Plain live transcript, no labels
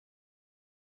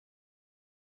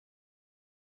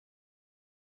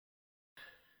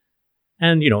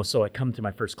And, so I come to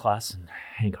my first class, and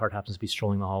Hank Hart happens to be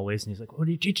strolling the hallways, and he's like, "What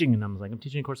are you teaching?" And I'm like, "I'm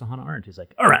teaching a course on Hannah Arendt." He's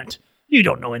like, "Arendt? You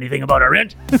don't know anything about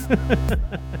Arendt."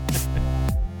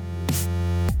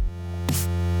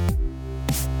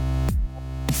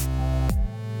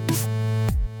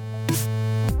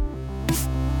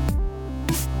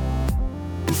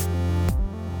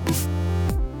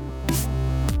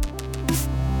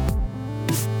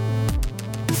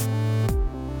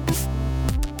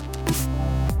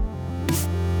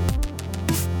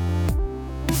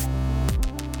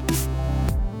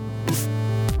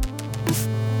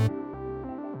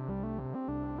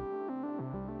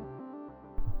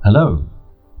 Hello,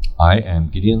 I am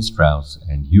Gideon Strauss,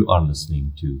 and you are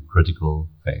listening to Critical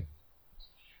Faith.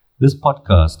 This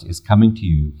podcast is coming to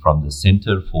you from the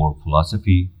Center for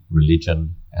Philosophy,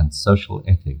 Religion, and Social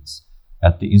Ethics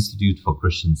at the Institute for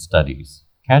Christian Studies,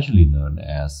 casually known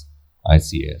as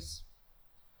ICS.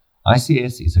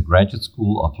 ICS is a graduate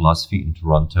school of philosophy in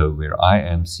Toronto where I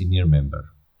am senior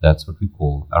member. That's what we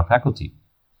call our faculty.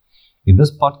 In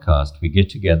this podcast, we get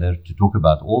together to talk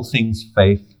about all things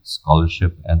faith,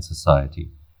 scholarship, and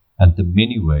society, and the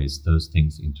many ways those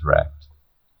things interact.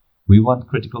 We want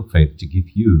Critical Faith to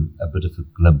give you a bit of a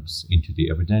glimpse into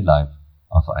the everyday life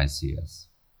of ICS.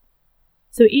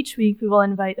 So each week we will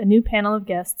invite a new panel of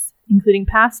guests, including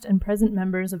past and present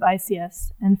members of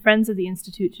ICS and friends of the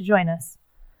Institute, to join us.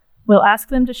 We'll ask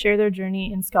them to share their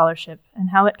journey in scholarship and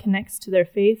how it connects to their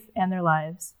faith and their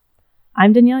lives.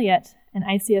 I'm Danielle Yett, an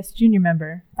ICS junior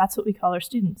member. That's what we call our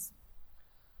students.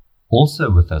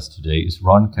 Also with us today is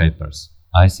Ron Capers,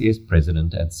 ICS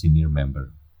president and senior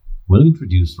member. We'll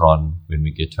introduce Ron when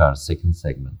we get to our second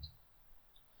segment.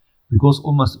 Because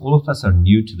almost all of us are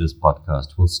new to this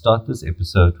podcast, we'll start this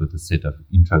episode with a set of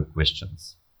intro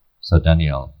questions. So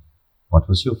Danielle, what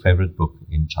was your favorite book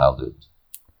in childhood?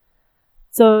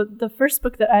 So the first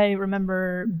book that I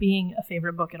remember being a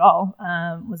favorite book at all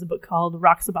was a book called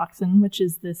Roxaboxen, which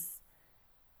is this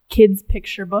kids'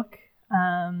 picture book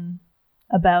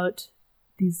about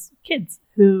these kids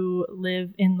who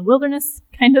live in the wilderness,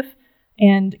 kind of,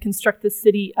 and construct this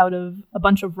city out of a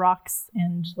bunch of rocks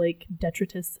and like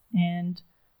detritus, and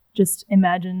just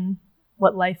imagine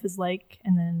what life is like,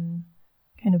 and then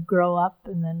kind of grow up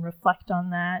and then reflect on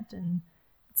that. And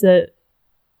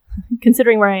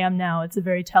considering where I am now, it's a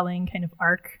very telling kind of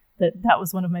arc that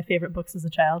was one of my favorite books as a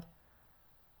child.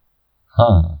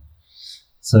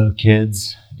 So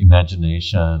kids,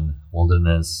 imagination,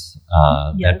 wilderness,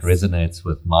 Yes. that resonates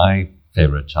with my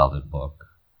favorite childhood book.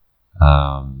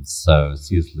 So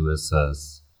C.S.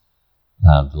 Lewis's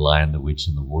The Lion, the Witch,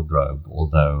 and the Wardrobe,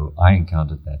 although I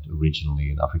encountered that originally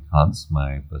in Afrikaans,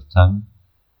 my birth tongue.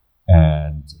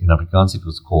 And in Afrikaans it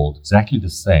was called exactly the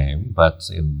same, but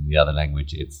in the other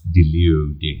language it's Die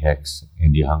Leeu, Die Heks,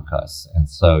 and Die Hankas. And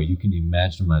so you can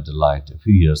imagine my delight a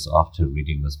few years after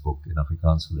reading this book in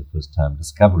Afrikaans for the first time,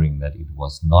 discovering that it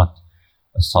was not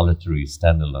a solitary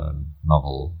standalone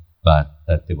novel, but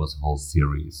that there was a whole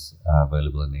series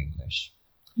available in English.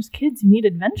 There's kids, you need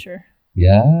adventure.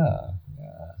 Yeah.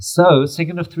 So,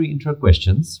 second of three intro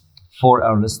questions. For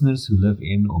our listeners who live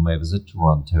in or may visit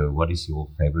Toronto, what is your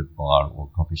favorite bar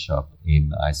or coffee shop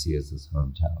in ICS's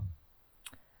hometown?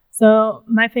 So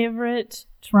my favorite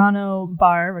Toronto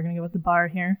bar, we're going to go with the bar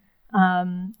here,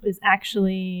 is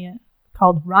actually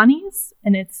called Ronnie's,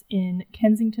 and it's in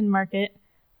Kensington Market.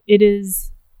 It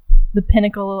is the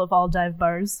pinnacle of all dive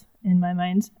bars in my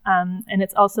mind. And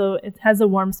it has a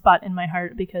warm spot in my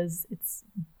heart because it's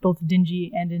both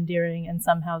dingy and endearing, and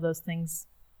somehow those things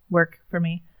work for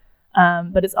me.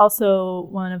 But it's also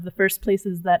one of the first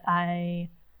places that I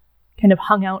kind of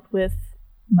hung out with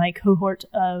my cohort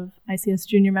of ICS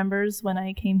junior members when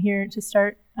I came here to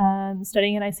start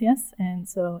studying at ICS. And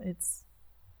so it's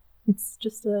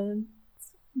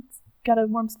got a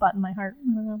warm spot in my heart.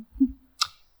 I don't know.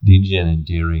 Dingy and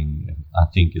endearing, I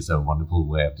think, is a wonderful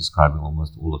way of describing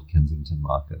almost all of Kensington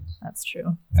Market. That's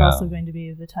true. It's also going to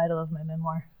be the title of my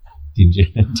memoir.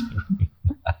 Dingy and endearing.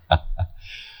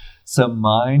 So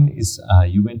mine is,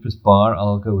 you went with bar,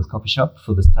 I'll go with coffee shop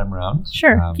for this time around.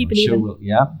 Sure, keep it even.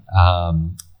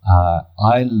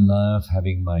 I love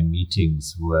having my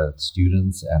meetings with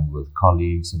students and with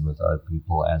colleagues and with other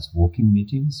people as walking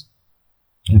meetings.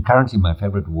 And currently my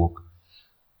favorite walk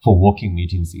for walking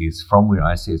meetings is from where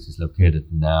ICS is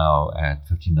located now at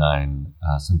 59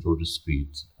 St. George's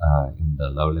Street in the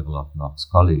low level of Knox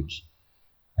College,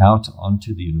 out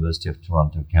onto the University of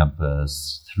Toronto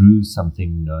campus through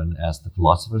something known as the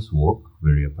Philosopher's Walk,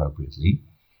 very appropriately,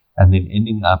 and then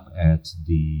ending up at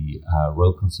the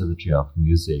Royal Conservatory of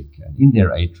Music. And in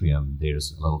their atrium,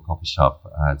 there's a little coffee shop.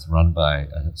 It's run by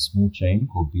a small chain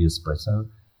called Be Espresso,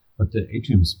 But the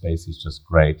atrium space is just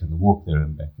great, and the walk there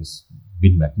and back has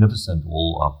been magnificent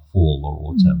all of fall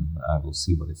or autumn. We'll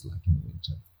see what it's like in the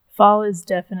winter. Fall is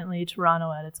definitely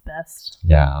Toronto at its best.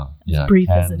 Yeah.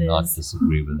 Brief as it Cannot is.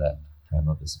 disagree with that.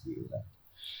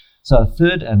 So our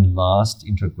third and last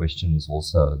intro question is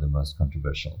also the most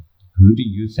controversial. Who do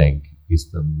you think is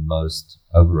the most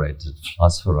overrated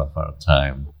philosopher of our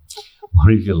time? Or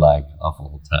if you like, of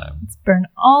all time? Let's burn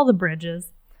all the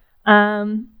bridges.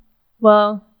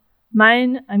 Well,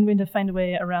 mine, I'm going to find a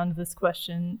way around this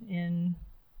question in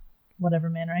whatever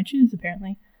manner I choose,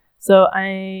 apparently. So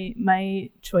my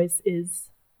choice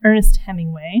is Ernest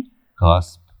Hemingway.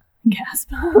 Gasp.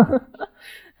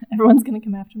 Everyone's going to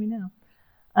come after me now.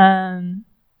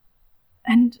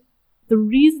 And the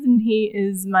reason he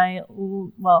is I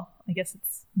guess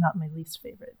it's not my least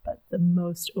favorite, but the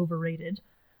most overrated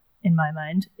in my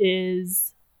mind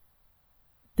is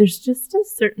there's just a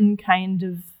certain kind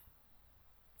of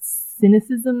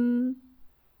cynicism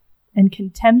and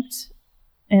contempt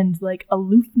and like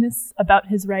aloofness about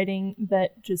his writing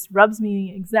that just rubs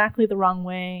me exactly the wrong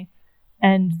way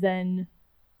and then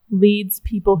leads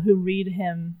people who read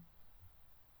him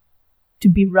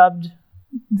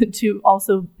to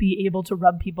also be able to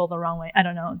rub people the wrong way. I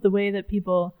don't know. The way that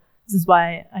this is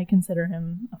why I consider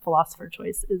him a philosopher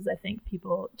choice, is I think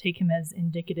people take him as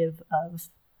indicative of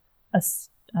a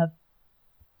style.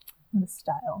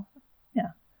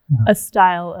 Yeah. A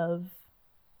style of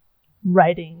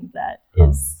writing that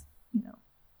is,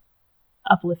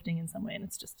 uplifting in some way, and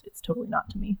it's totally not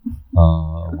to me.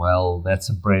 Well, that's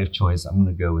a brave choice. I'm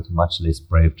going to go with much less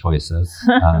brave choices.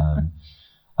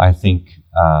 I think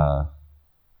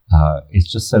it's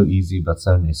just so easy but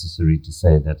so necessary to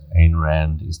say that Ayn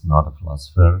Rand is not a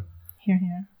philosopher.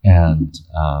 Here. And,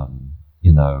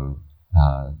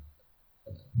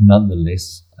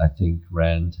 nonetheless, I think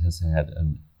Rand has had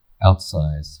an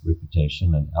outsized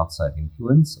reputation and outside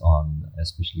influence on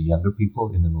especially younger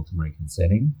people in the North American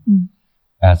setting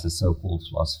as a so-called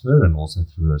philosopher and also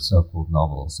through her so-called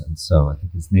novels. And so I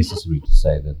think it's necessary to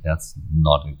say that that's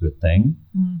not a good thing.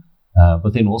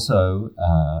 But then also,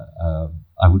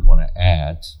 I would want to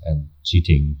add, and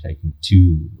cheating, taking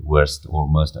two worst or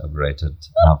most overrated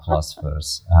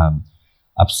philosophers,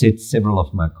 upset several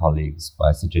of my colleagues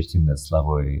by suggesting that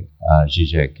Slavoj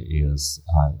Žižek is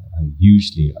a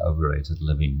hugely overrated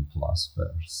living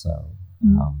philosopher. So,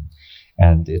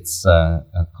 and it's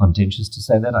contentious to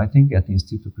say that, I think, at the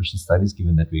Institute for Christian Studies,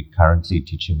 given that we're currently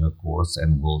teaching a course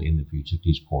and will in the future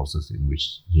teach courses in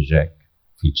which Žižek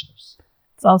features.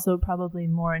 It's also probably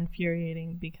more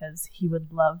infuriating because he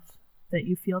would love that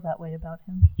you feel that way about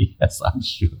him. Yes, I'm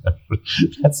sure.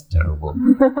 That's terrible.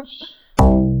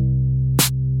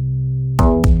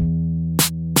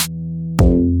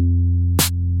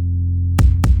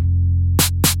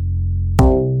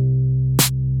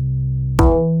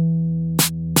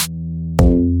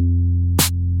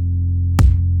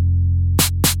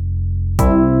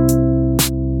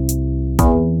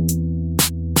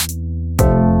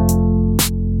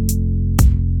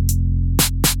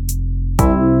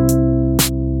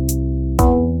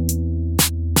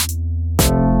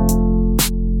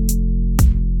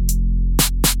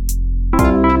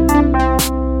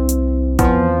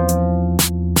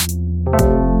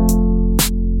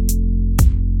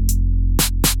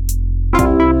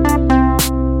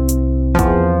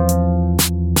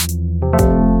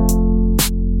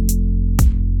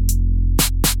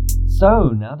 So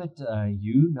now that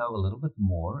you know a little bit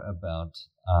more about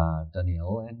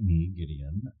Danielle and me,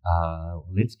 Gideon,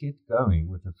 let's get going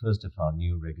with the first of our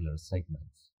new regular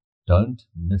segments. Don't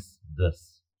miss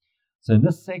this. So in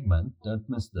this segment, Don't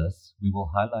Miss This, we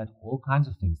will highlight all kinds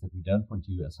of things that we don't want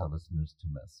you as our listeners to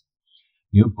miss.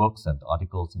 New books and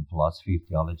articles in philosophy,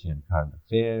 theology, and current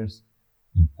affairs,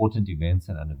 important events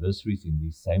and anniversaries in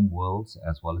these same worlds,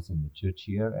 as well as in the church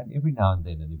here, and every now and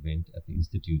then an event at the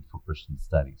Institute for Christian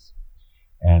Studies.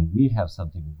 And we have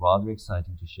something rather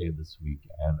exciting to share this week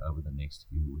and over the next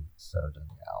few weeks. So,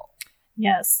 Danielle.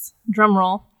 Yes, drum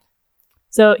roll.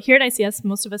 So here at ICS,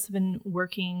 most of us have been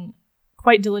working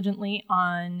quite diligently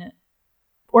on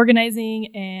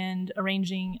organizing and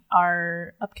arranging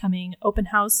our upcoming open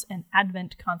house and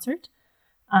Advent concert.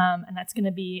 And that's going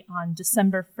to be on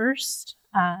December 1st.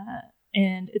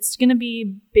 And it's going to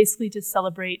be basically to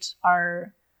celebrate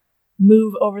our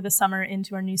move over the summer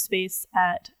into our new space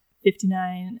at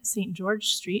 59 St. George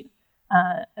Street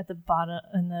at the bottom,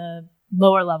 in the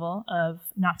lower level of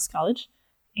Knox College.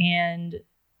 And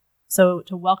so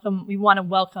we want to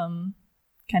welcome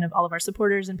kind of all of our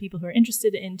supporters and people who are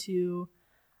interested into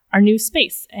our new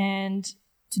space. And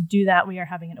to do that, we are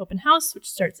having an open house, which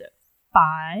starts at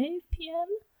 5 p.m.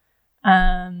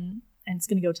 And it's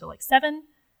going to go till like 7.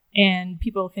 And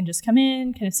people can just come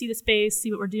in, kind of see the space, see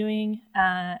what we're doing.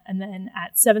 And then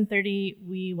at 7:30,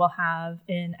 we will have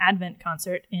an Advent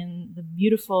concert in the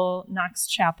beautiful Knox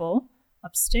Chapel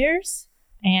upstairs.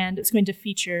 And it's going to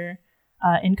feature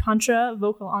Encontra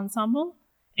Vocal Ensemble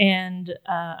and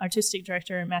artistic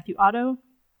director Matthew Otto.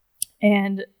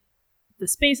 And the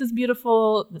space is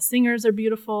beautiful. The singers are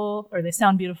beautiful, or they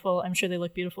sound beautiful. I'm sure they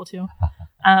look beautiful too.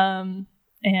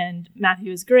 And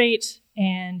Matthew is great,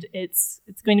 and it's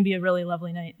going to be a really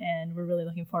lovely night, and we're really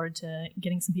looking forward to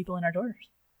getting some people in our doors.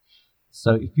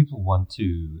 So if people want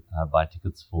to buy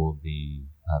tickets for the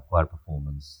choir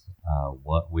performance,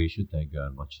 where should they go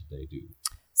and what should they do?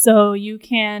 So you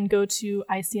can go to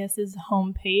ICS's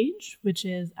homepage, which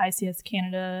is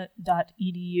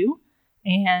icscanada.edu,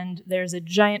 and there's a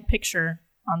giant picture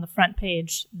on the front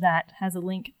page that has a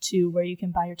link to where you can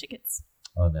buy your tickets.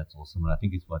 Oh, that's awesome. And I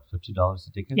think it's, $50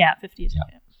 a ticket? Yeah, $50 a ticket.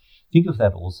 Yeah. Think of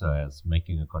that also as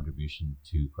making a contribution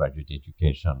to graduate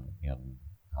education in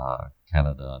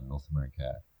Canada, North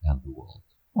America, and the world.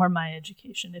 Or my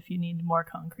education, if you need more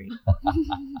concrete.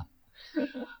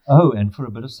 Oh, and for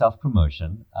a bit of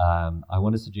self-promotion, I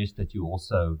want to suggest that you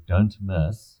also don't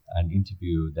miss an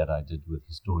interview that I did with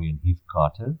historian Heath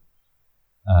Carter.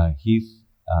 Heath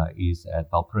is at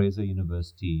Valparaiso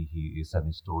University. He is an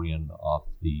historian of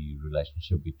the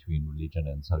relationship between religion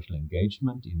and social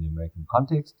engagement in the American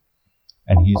context.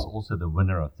 And he is also the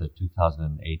winner of the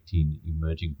 2018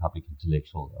 Emerging Public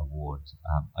Intellectual Award.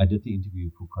 I did the interview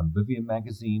for Convivium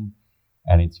magazine,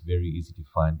 and it's very easy to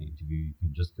find the interview. You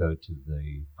can just go to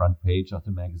the front page of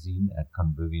the magazine at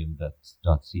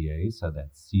convivium.ca. So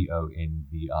that's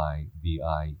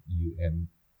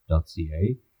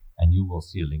convivium.ca. And you will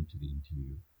see a link to the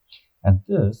interview. And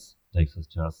this takes us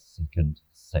to our second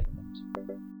segment.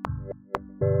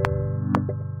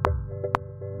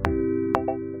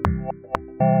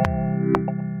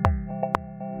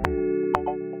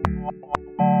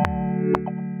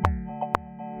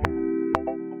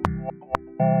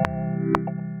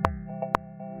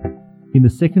 In the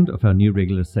second of our new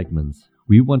regular segments,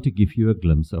 we want to give you a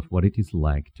glimpse of what it is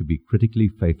like to be critically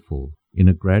faithful in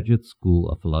a graduate school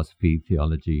of philosophy,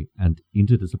 theology, and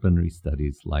interdisciplinary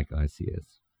studies like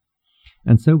ICS.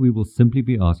 And so we will simply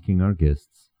be asking our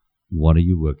guests, what are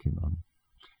you working on?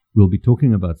 We'll be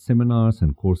talking about seminars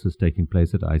and courses taking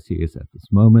place at ICS at this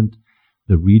moment,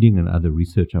 the reading and other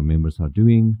research our members are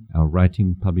doing, our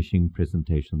writing, publishing,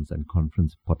 presentations, and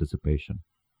conference participation.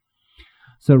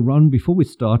 So, Ron, before we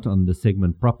start on the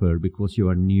segment proper, because you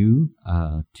are new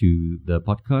to the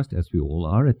podcast, as we all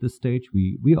are at this stage,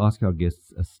 we ask our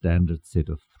guests a standard set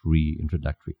of 3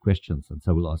 introductory questions. And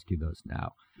so we'll ask you those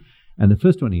now. And the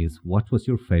first one is, what was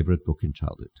your favorite book in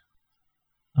childhood?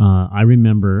 I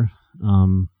remember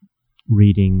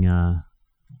reading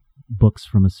books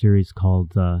from a series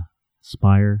called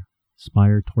Spire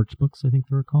Torch books, I think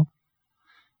they were called.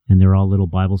 And they were all little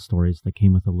Bible stories that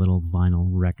came with a little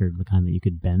vinyl record, the kind that you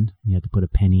could bend. You had to put a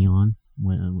penny on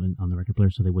when on the record player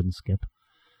so they wouldn't skip.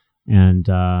 And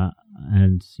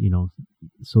you know,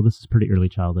 so this is pretty early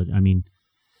childhood. I mean,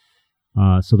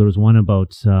 so there was one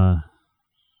about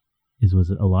was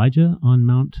it Elijah on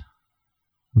Mount?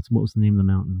 What was the name of the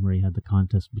mountain where he had the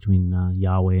contest between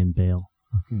Yahweh and Baal?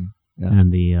 Okay. Yeah.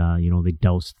 And they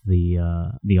doused the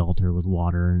altar with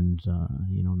water, and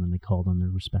and then they called on their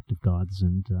respective gods.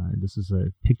 And this is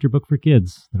a picture book for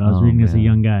kids that I was reading as a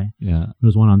young guy. Yeah, there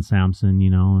was one on Samson,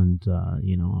 and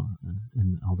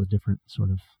all the different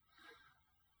sort of.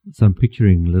 So I'm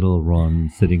picturing little Ron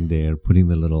sitting there, putting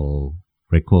the little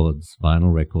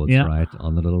vinyl records, right,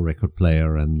 on the little record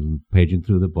player and paging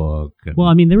through the book. Well,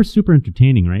 I mean, they were super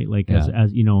entertaining, right? Like,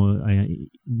 as you know,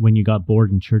 when you got bored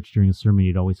in church during a sermon,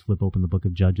 you'd always flip open the book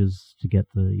of Judges to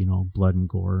get the, blood and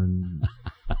gore and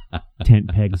tent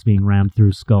pegs being rammed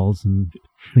through skulls and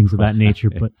things of that nature.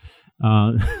 But,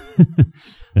 but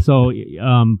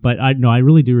I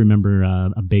really do remember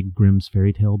a big Grimm's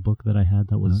fairy tale book that I had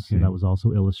that was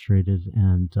also illustrated,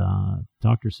 and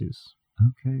Dr. Seuss.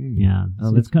 Okay. Yeah.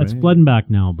 It's flooding back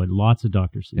now, but lots of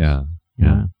Dr. Seuss.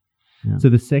 Yeah. So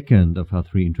the second of our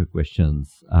 3 intro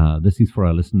questions, this is for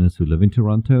our listeners who live in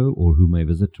Toronto or who may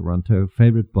visit Toronto.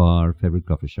 Favorite bar, favorite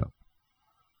coffee shop?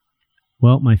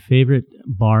 Well, my favorite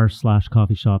bar /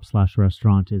 coffee shop /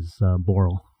 restaurant is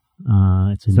Borrel.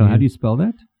 How do you spell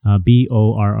that?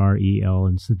 Borrel,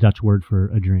 and it's the Dutch word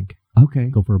for a drink. Okay.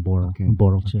 Go for a Borrel. Okay. A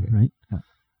Borreltje, right? Yeah.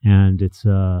 And it's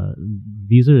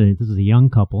this is a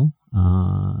young couple.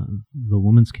 The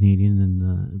woman's Canadian,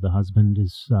 and the husband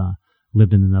is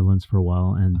lived in the Netherlands for a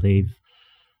while, and they've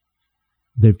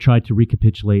they've tried to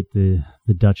recapitulate the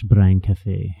Dutch Brein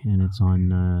Cafe, and it's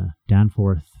on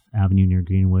Danforth Avenue near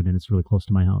Greenwood, and it's really close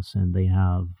to my house. And they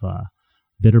have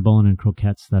bitterballen and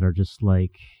croquettes that are just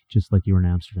like you were in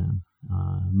Amsterdam.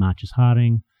 Matjes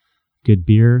Haring, good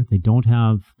beer. They don't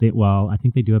have I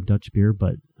think they do have Dutch beer,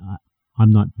 but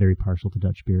I'm not very partial to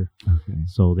Dutch beer. Okay.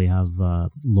 So they have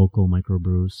local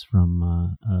microbrewers from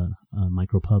a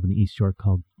micropub in the East York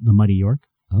called the Muddy York,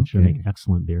 which make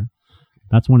excellent beer.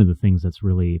 That's one of the things that's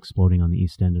really exploding on the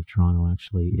east end of Toronto,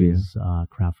 actually, is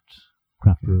craft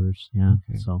brewers. Yeah.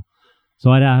 Okay. So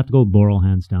I'd have to go with Boral,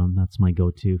 hands down. That's my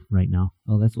go-to right now.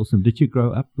 Oh, that's awesome. Did you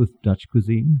grow up with Dutch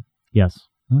cuisine? Yes.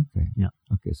 Okay. Yeah.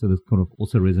 Okay. So this kind of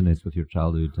also resonates with your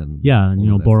childhood and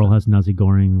and Boral has nasi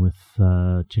goreng with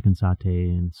chicken satay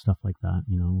and stuff like that.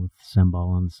 With sambal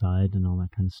on the side and all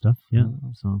that kind of stuff. Yeah.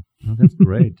 That's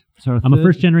great. So I'm a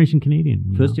first-generation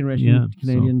Canadian. First-generation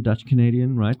Canadian, Dutch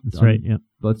Canadian, right? That's right. Yeah.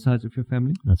 Both sides of your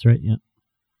family. That's right. Yeah.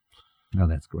 Oh,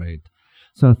 that's great.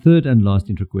 So our third and last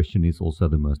intro question is also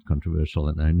the most controversial,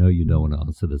 and I know you don't want to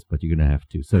answer this, but you're going to have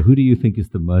to. So who do you think is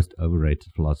the most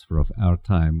overrated philosopher of our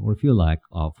time, or if you like,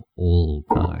 of all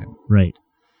time? Right.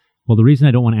 Well, the reason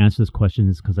I don't want to answer this question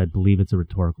is because I believe it's a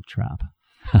rhetorical trap.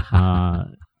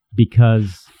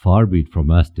 Because far be it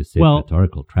from us to set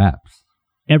rhetorical traps.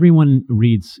 Everyone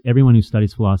who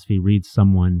studies philosophy reads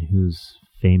someone who's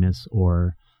famous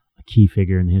or a key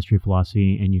figure in the history of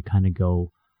philosophy, and you kind of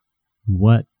go,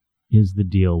 what is the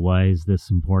deal? Why is this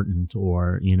important?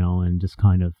 Or, and just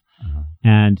kind of,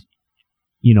 and,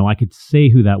 I could say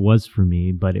who that was for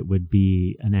me, but it would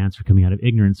be an answer coming out of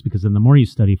ignorance, because then the more you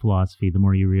study philosophy, the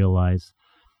more you realize,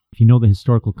 if you know the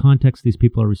historical context these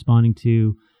people are responding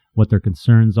to, what their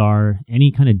concerns are, any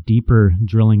kind of deeper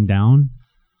drilling down,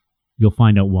 you'll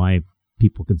find out why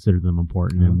people consider them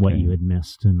important and what you had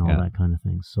missed and all that kind of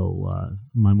thing. So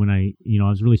when I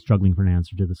was really struggling for an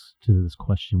answer to this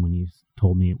question when you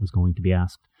told me it was going to be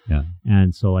asked. Yeah.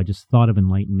 And so I just thought of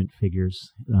Enlightenment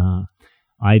figures.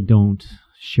 I don't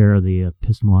share the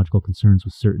epistemological concerns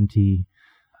with certainty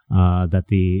that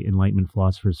the Enlightenment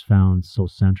philosophers found so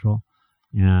central.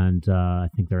 And I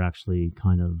think they're actually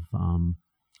kind of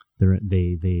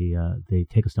they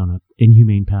take us down an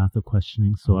inhumane path of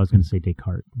questioning. So I was going to say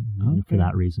Descartes for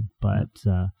that reason, but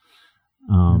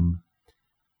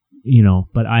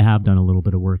but I have done a little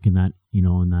bit of work in that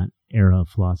in that era of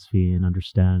philosophy and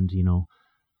understand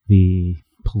the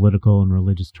political and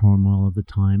religious turmoil of the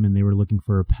time, and they were looking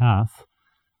for a path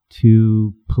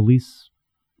to police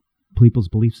people's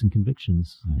beliefs and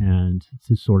convictions, and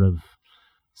to sort of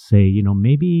say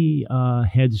maybe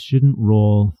heads shouldn't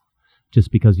roll just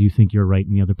because you think you're right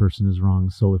and the other person is wrong.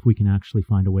 So if we can actually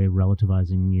find a way of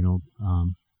relativizing,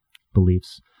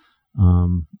 beliefs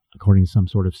according to some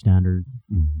sort of standard,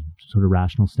 sort of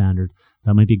rational standard,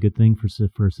 that might be a good thing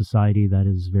for a society that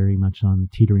is very much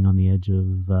teetering on the edge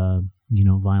of,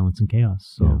 violence and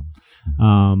chaos. So,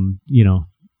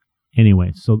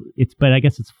 anyway, but I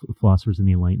guess it's philosophers in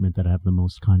the Enlightenment that I have the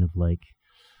most kind of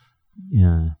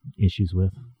issues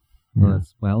with.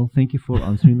 Well, thank you for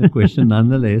answering the question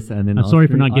nonetheless. And then I'm sorry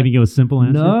for not giving you a simple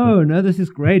answer. No, this is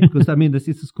great because this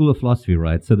is a school of philosophy,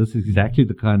 right? So this is exactly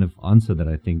the kind of answer that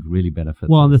I think really benefits.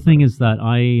 Well, the thing is that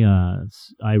I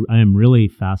am really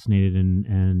fascinated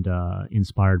and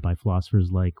inspired by philosophers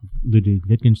like Ludwig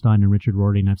Wittgenstein and Richard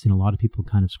Rorty, and I've seen a lot of people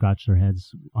kind of scratch their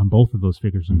heads on both of those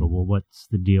figures and go, well, what's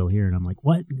the deal here? And I'm like,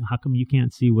 what? How come you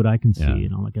can't see what I can see?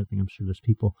 And all that kind of thing. I'm sure there's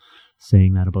people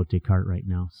saying that about Descartes right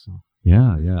now. So.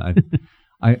 Yeah.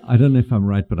 I don't know if I'm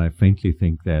right, but I faintly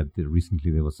think that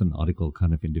recently there was an article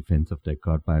kind of in defense of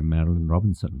Descartes by Marilyn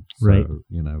Robinson. So, right.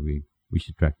 We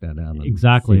should track that down.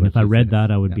 Exactly. And if I read that,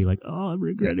 I would be like, oh, I'm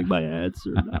regretting my answer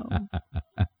now.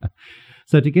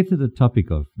 So to get to the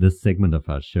topic of this segment of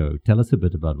our show, tell us a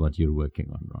bit about what you're working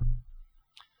on, Ron.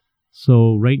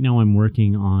 So right now I'm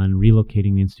working on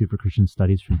relocating the Institute for Christian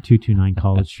Studies from 229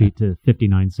 College Street to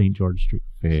 59 St. George Street.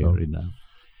 Fair enough.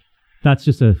 That's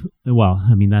just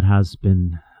that has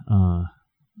been,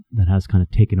 that has kind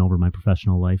of taken over my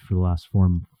professional life for the last 4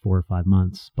 or 5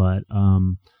 months. But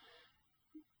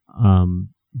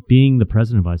being the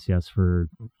president of ICS for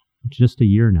just a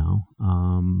year now,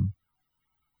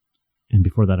 and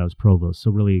before that I was provost, so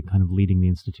really kind of leading the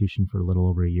institution for a little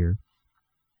over a year,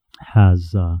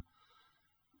 has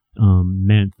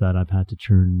meant that I've had to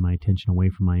turn my attention away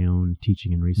from my own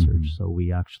teaching and research. Mm-hmm. So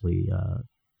we actually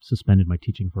suspended my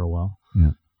teaching for a while.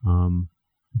 Yeah.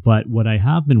 But what I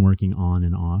have been working on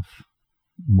and off,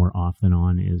 more off than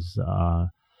on, is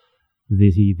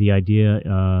the idea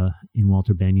in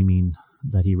Walter Benjamin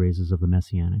that he raises of the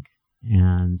Messianic.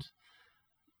 And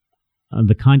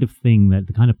the kind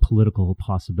of political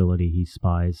possibility he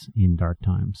spies in dark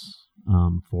times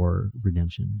for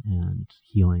redemption and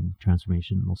healing,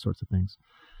 transformation, and those sorts of things.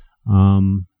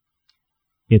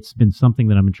 It's been something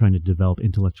that I've been trying to develop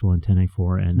intellectual antennae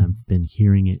for, and I've been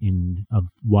hearing it in a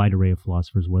wide array of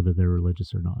philosophers, whether they're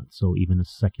religious or not. So even a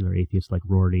secular atheist like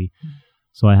Rorty.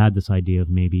 So I had this idea of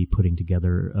maybe putting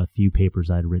together a few papers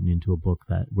I'd written into a book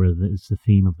where it's the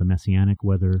theme of the messianic,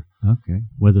 whether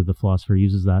the philosopher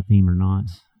uses that theme or not,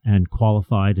 and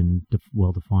qualified and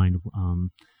well-defined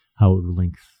how it would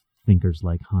link thinkers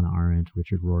like Hannah Arendt,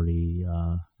 Richard Rorty,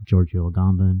 Giorgio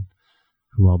Agamben,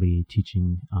 who I'll be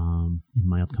teaching in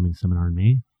my upcoming seminar in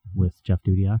May with Jeff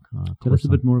Dudiak. Tell us a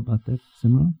bit more about that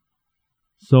seminar.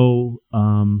 So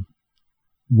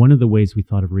one of the ways we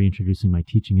thought of reintroducing my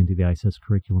teaching into the ISS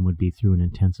curriculum would be through an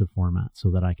intensive format,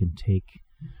 so that I can take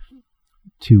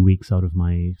 2 weeks out of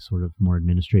my sort of more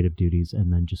administrative duties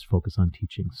and then just focus on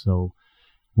teaching. So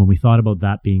when we thought about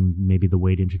that being maybe the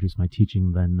way to introduce my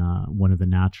teaching, then one of the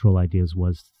natural ideas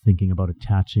was thinking about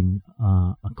attaching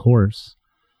a course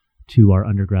to our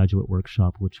undergraduate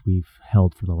workshop, which we've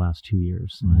held for the last 2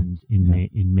 years, and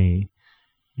in May.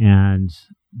 And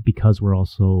because we're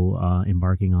also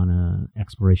embarking on an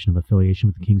exploration of affiliation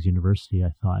with the King's University,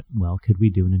 I thought, well, could we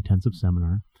do an intensive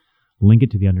seminar, link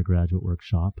it to the undergraduate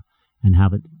workshop, and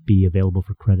have it be available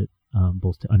for credit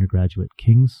both to undergraduate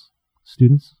King's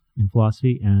students in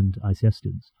philosophy and ICS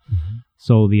students.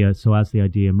 So as the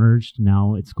idea emerged,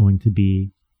 now it's going to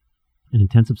be an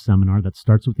intensive seminar that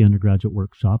starts with the undergraduate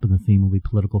workshop, and the theme will be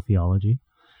political theology.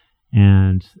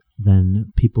 And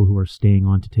then people who are staying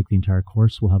on to take the entire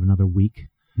course will have another week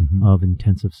of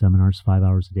intensive seminars, 5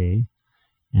 hours a day,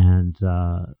 and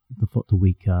the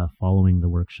week following the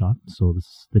workshop. So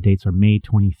the dates are May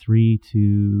 23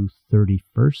 to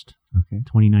 31st,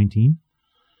 2019.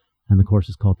 And the course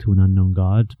is called To an Unknown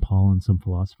God, Paul and Some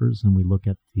Philosophers. And we look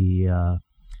at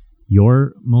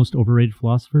your most overrated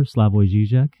philosopher, Slavoj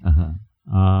Žižek,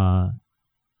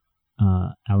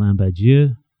 Alain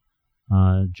Badiou,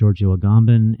 Giorgio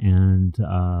Agamben, and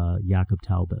Jakob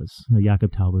Taubes.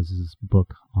 Jakob Taubes'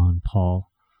 book on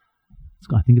Paul,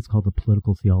 I think it's called The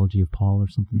Political Theology of Paul or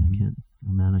something.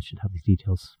 I should have these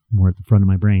details more at the front of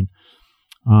my brain.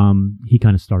 He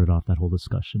kind of started off that whole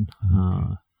discussion.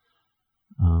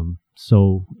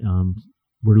 So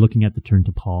we're looking at the turn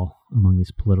to Paul among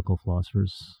these political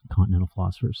philosophers, continental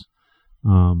philosophers,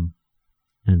 and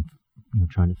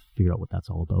trying to figure out what that's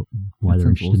all about, and why they're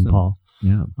interested in Paul.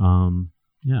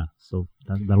 So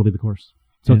that'll be the course.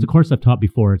 So it's a course I've taught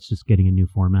before. It's just getting a new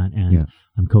format, and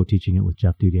I'm co-teaching it with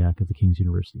Jeff Dudiak of the King's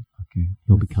University.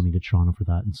 He'll be coming to Toronto for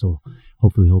that, and so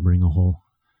hopefully he'll bring a whole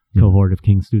cohort of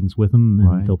King's students with him,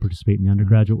 and they'll participate in the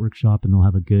undergraduate workshop, and they'll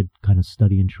have a good kind of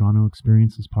study in Toronto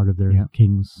experience as part of their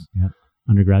King's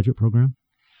undergraduate program.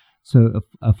 So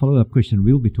a follow-up question,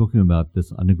 we'll be talking about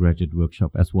this undergraduate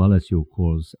workshop as well as your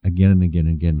course again and again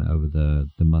and again over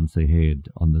the months ahead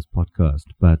on this podcast.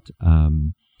 But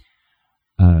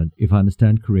if I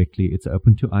understand correctly, it's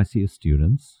open to ICS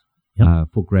students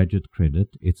for graduate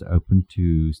credit. It's open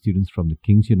to students from the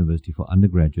King's University for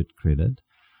undergraduate credit.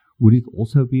 Would it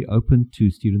also be open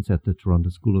to students at the Toronto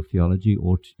School of Theology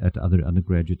or at other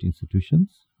undergraduate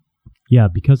institutions? Yeah,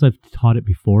 because I've taught it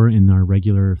before in our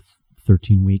regular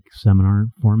 13-week seminar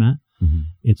format,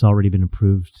 it's already been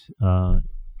approved by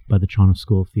the Toronto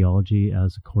School of Theology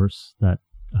as a course that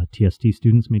TST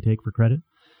students may take for credit.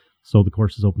 So the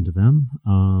course is open to them.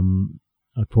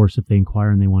 Of course, if they inquire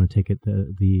and they want to take it,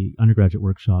 the undergraduate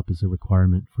workshop is a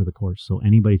requirement for the course. So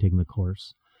anybody taking the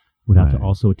course would have to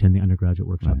also attend the undergraduate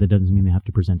workshop. That doesn't mean they have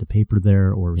to present a paper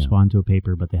there or respond to a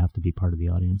paper, but they have to be part of the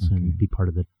audience and be part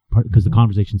of because the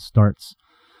conversation starts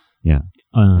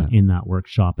in that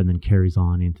workshop and then carries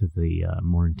on into the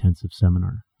more intensive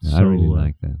seminar. So, I really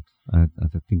like that. I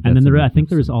think and then I think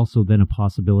there is also then a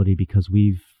possibility, because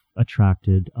we've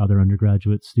attracted other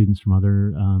undergraduate students from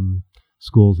other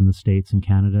schools in the States and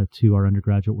Canada to our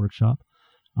undergraduate workshop,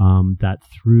 that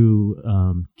through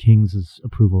King's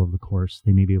approval of the course,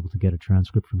 they may be able to get a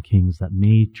transcript from King's that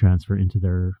may transfer into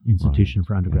their institution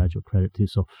for undergraduate credit too.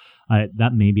 So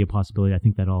that may be a possibility. I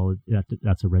think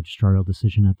that's a registrarial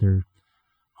decision at their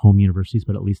home universities,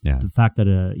 but at least the fact that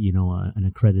an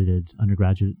accredited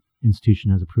undergraduate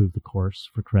institution has approved the course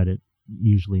for credit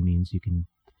usually means you can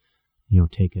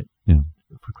take it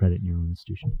for credit in your own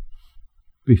institution.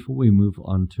 Before we move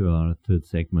on to our third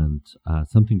segment,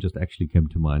 something just actually came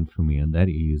to mind for me, and that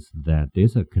is that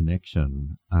there's a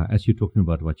connection. As you're talking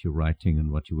about what you're writing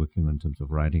and what you're working on in terms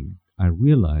of writing, I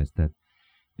realized that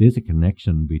there's a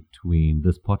connection between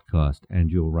this podcast and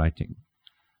your writing.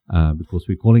 because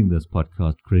we're calling this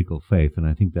podcast Critical Faith, and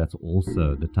I think that's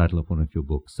also the title of one of your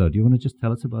books. So do you want to just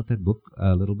tell us about that book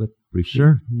a little bit briefly?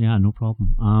 Sure. Yeah, no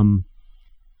problem.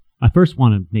 I first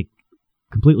want to make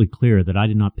completely clear that I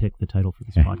did not pick the title for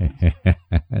this podcast.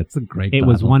 It's a great It title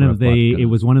was one for of a the podcast. it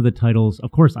was one of the titles.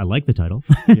 Of course, I like the title.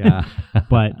 Yeah.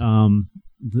 But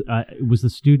it was the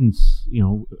students,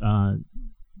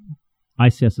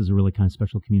 ICS is a really kind of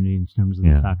special community in terms of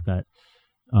the fact that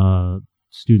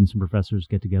students and professors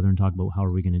get together and talk about how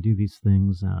are we going to do these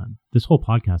things. This whole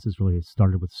podcast is really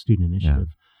started with a student initiative.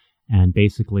 And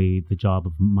basically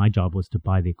my job was to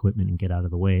buy the equipment and get out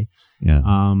of the way. Yeah.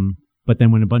 But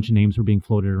then when a bunch of names were being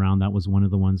floated around, that was one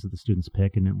of the ones that the students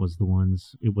picked, and it was the one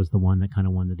that kind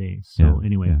of won the day. So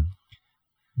anyway,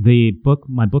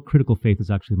 my book Critical Faith is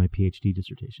actually my PhD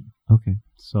dissertation. Okay.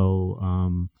 So,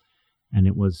 and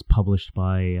it was published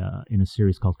in a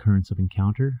series called Currents of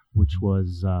Encounter, which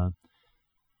was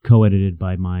co-edited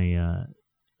by my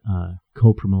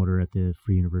co-promoter at the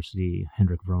Free University,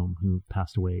 Hendrik Vroom, who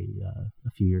passed away a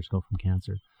few years ago from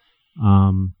cancer.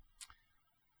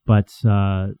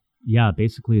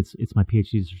 Basically it's my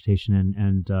PhD dissertation,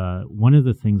 and one of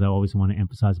the things I always want to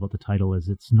emphasize about the title is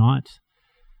it's not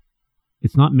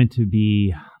meant to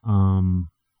be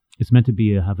it's meant to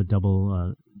be have a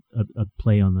double a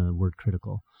play on the word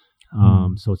critical.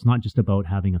 So it's not just about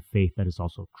having a faith that is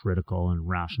also critical and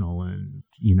rational and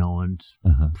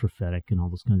prophetic and all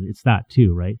those kinds of, it's that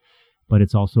too, right? But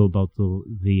it's also about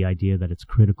the idea that it's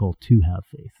critical to have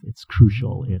faith. It's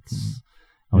crucial.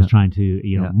 I was trying to,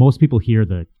 most people hear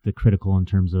the critical in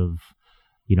terms of,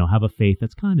 have a faith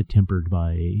that's kind of tempered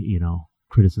by,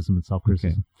 criticism and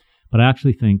self-criticism. Okay. But I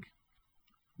actually think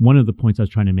one of the points I was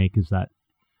trying to make is that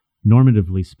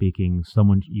normatively speaking,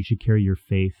 you should carry your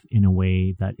faith in a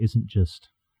way that isn't just,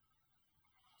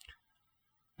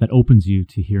 that opens you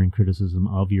to hearing criticism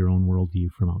of your own worldview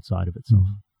from outside of itself.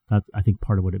 Mm-hmm. That, I think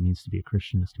part of what it means to be a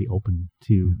Christian is to be open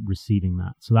to receiving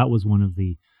that. So that was one of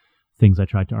the things I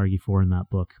tried to argue for in that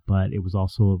book, but it was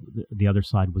also the other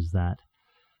side was that,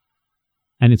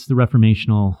 and it's the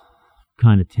reformational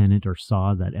kind of tenet or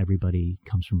saw that everybody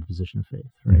comes from a position of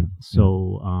faith, right?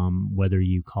 So whether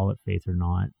you call it faith or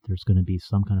not, there's going to be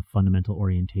some kind of fundamental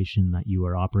orientation that you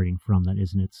are operating from that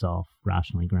isn't itself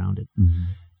rationally grounded.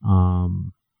 Mm-hmm.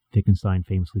 Wittgenstein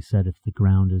famously said, what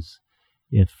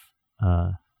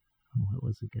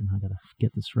was it again? I got to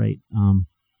get this right.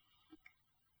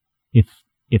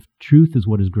 If truth is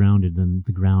what is grounded, then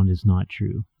the ground is not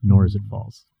true, nor is it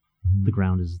false. Mm-hmm. The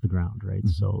ground is the ground, right? Mm-hmm.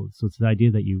 So it's the idea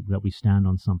that we stand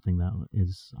on something that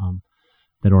is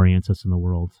that orients us in the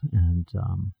world, and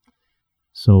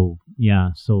so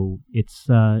it's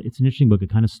an interesting book.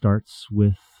 It kind of starts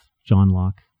with John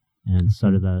Locke and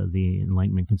sort of the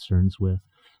Enlightenment concerns with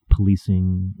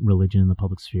policing religion in the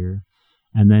public sphere,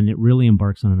 and then it really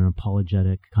embarks on an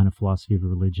apologetic kind of philosophy of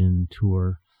religion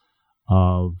tour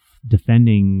of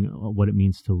defending what it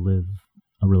means to live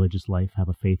a religious life, have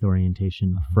a faith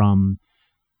orientation from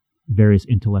various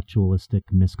intellectualistic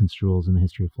misconstruals in the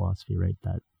history of philosophy, right?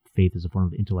 That faith is a form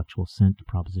of intellectual assent to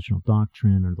propositional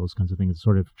doctrine or those kinds of things. It's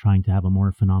sort of trying to have a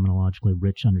more phenomenologically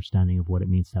rich understanding of what it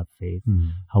means to have faith,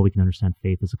 how we can understand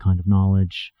faith as a kind of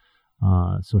knowledge.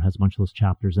 So it has a bunch of those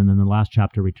chapters. And then the last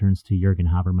chapter returns to Jürgen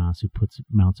Habermas, who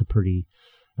mounts a pretty,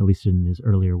 at least in his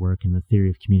earlier work in the theory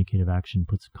of communicative action,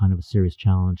 puts kind of a serious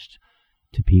challenge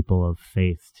to people of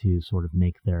faith to sort of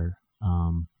make their,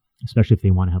 especially if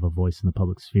they want to have a voice in the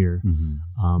public sphere,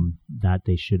 that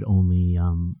they should only,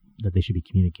 that they should be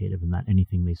communicative, and that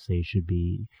anything they say should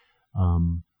be, up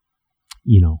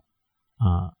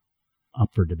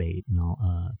for debate and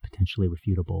potentially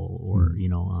refutable, or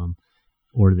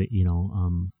or that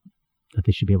that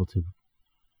they should be able to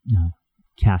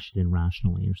cash it in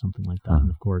rationally or something like that. And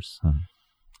of course,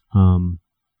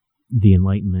 the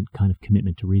Enlightenment kind of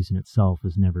commitment to reason itself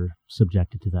is never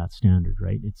subjected to that standard,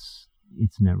 right? It's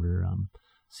never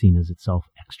seen as itself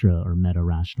extra or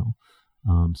meta-rational.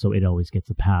 So it always gets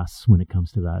a pass when it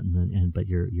comes to that. But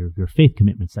your faith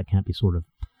commitments that can't be sort of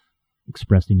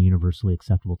expressed in universally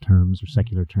acceptable terms or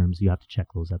secular terms, you have to check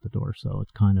those at the door. So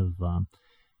it's kind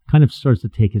of starts to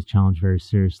take his challenge very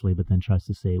seriously, but then tries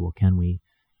to say, well, can we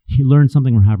learn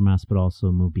something from Habermas, but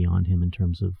also move beyond him in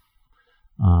terms of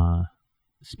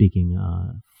speaking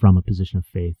from a position of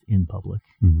faith in public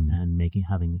and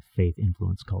having faith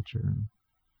influence culture and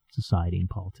society and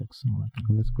politics and all that.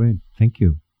 Well, that's great. Thank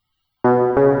you.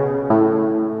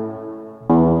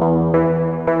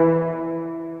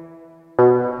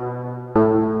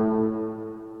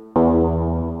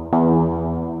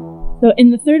 So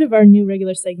in the third of our new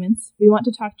regular segments, we want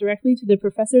to talk directly to the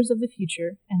professors of the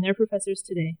future and their professors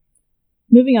today.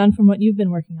 Moving on from what you've been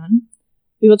working on,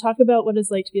 we will talk about what it's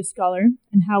like to be a scholar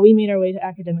and how we made our way to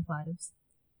academic lives.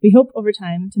 We hope over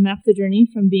time to map the journey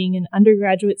from being an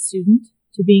undergraduate student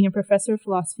to being a professor of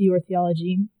philosophy or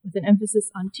theology with an emphasis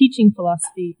on teaching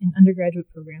philosophy in undergraduate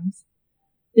programs.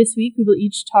 This week, we will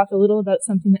each talk a little about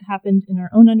something that happened in our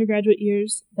own undergraduate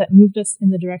years that moved us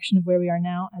in the direction of where we are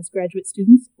now as graduate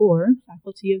students or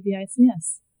faculty of the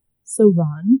ICS. So,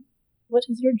 Ron, what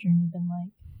has your journey been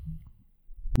like?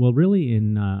 Well, really,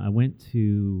 I went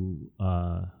to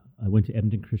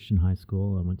Edmonton Christian High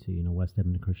School. I went to West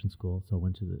Edmonton Christian School. So I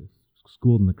went to the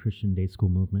school in the Christian day school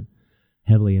movement,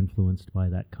 heavily influenced by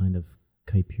that kind of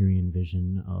Kuyperian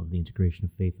vision of the integration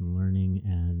of faith and learning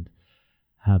and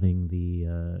having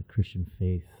the Christian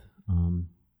faith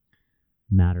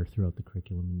matter throughout the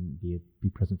curriculum and be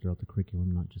present throughout the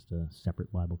curriculum, not just a separate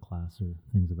Bible class or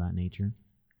things of that nature.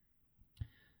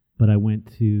 But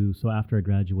so after I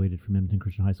graduated from Edmonton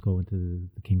Christian High School, I went to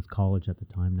the King's College at the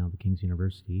time, now the King's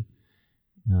University,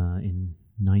 in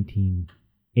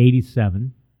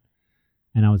 1987,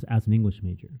 and I was as an English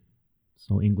major.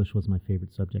 So English was my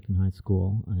favorite subject in high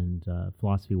school, and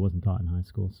philosophy wasn't taught in high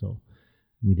school, so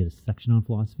we did a section on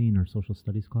philosophy in our social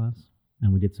studies class,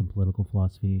 and we did some political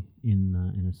philosophy in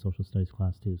our social studies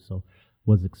class too. So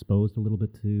was exposed a little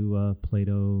bit to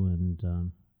Plato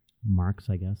and Marx,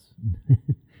 I guess,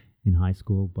 in high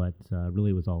school, but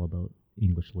really it was all about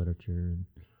English literature.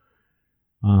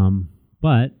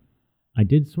 But I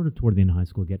did sort of toward the end of high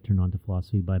school get turned on to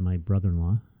philosophy by my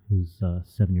brother-in-law, who's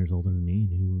 7 years older than me,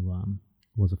 and who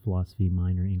was a philosophy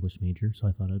minor, English major. So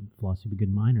I thought philosophy would be a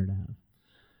good minor to have.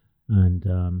 And,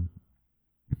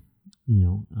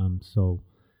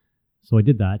 so I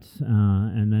did that.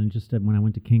 And then just when I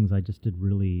went to King's, I just did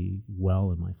really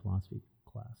well in my philosophy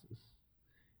classes.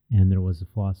 And there was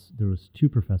two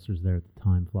professors there at the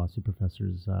time, philosophy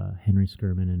professors, Henry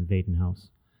Skurman and Vaden House.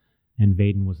 And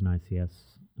Vaden was an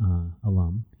ICS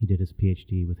alum. He did his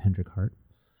PhD with Hendrik Hart.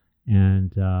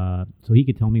 And so he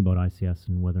could tell me about ICS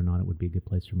and whether or not it would be a good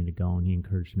place for me to go, and he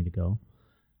encouraged me to go.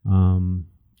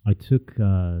 I took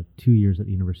 2 years at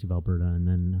the University of Alberta and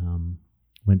then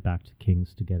went back to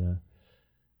King's to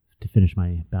finish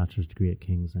my bachelor's degree at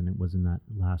King's. And it was in that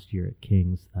last year at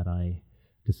King's that I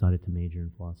decided to major in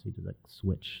philosophy, to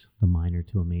switch the minor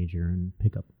to a major and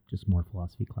pick up just more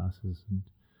philosophy classes, and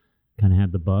kind of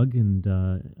had the bug. And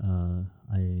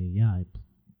I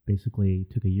basically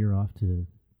took a year off to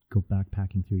go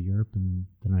backpacking through Europe, and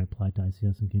then I applied to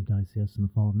ICS and came to ICS in the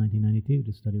fall of 1992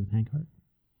 to study with Hank Hart.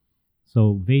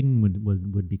 So Vaden was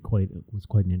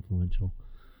quite an influential.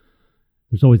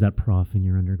 There's always that prof in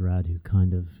your undergrad who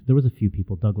there was a few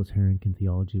people. Douglas Herink in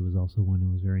theology was also one who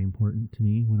was very important to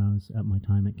me when I was at my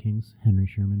time at King's. Henry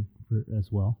Sherman as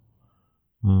well.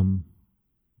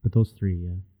 But those three,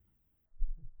 yeah.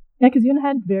 Yeah, because you and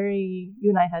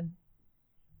I had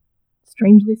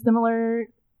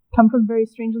come from very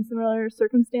strangely similar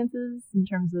circumstances in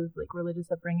terms of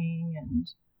religious upbringing and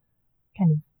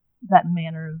kind of that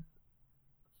manner of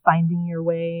finding your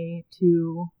way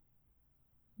to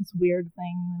this weird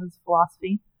thing that is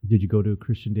philosophy. Did you go to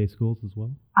Christian day schools as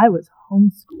well? I was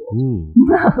homeschooled. Ooh.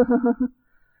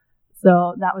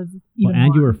 So that was even and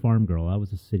more. You were a farm girl. I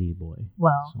was a city boy.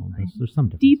 Well, so there's some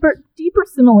differences. Deeper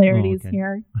similarities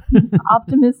here.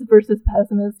 Optimist versus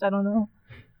pessimist. I don't know.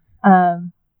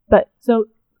 But so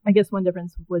I guess one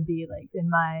difference would be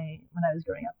when I was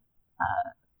growing up,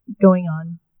 going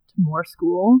on to more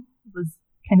school was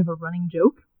kind of a running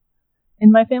joke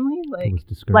in my family,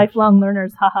 lifelong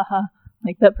learners, ha ha ha,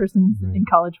 that person's in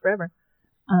college forever.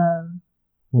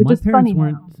 Well, my parents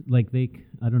weren't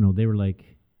I don't know, they were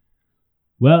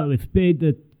well, we've paid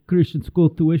the Christian school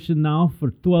tuition now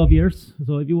for 12 years,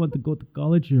 so if you want to go to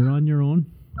college, you're on your own,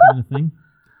 kind of thing.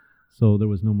 So there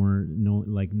was no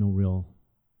real,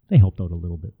 they helped out a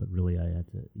little bit, but really I had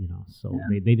to, so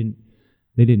yeah.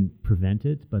 They didn't prevent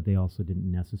it, but they also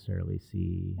didn't necessarily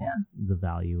see the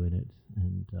value in it.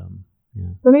 And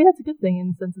but maybe that's a good thing in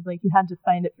the sense of you had to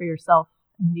find it for yourself,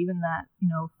 and even that,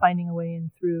 finding a way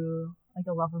in through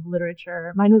a love of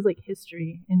literature. Mine was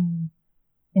history in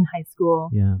high school.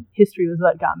 Yeah, history was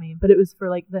what got me, but it was for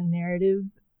the narrative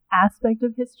aspect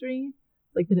of history,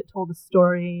 that it told a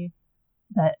story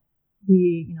that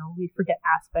we forget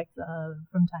aspects of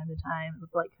from time to time, of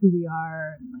who we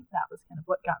are, and that was kind of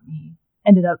what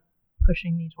ended up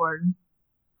pushing me toward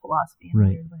philosophy in a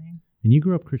weird way. And you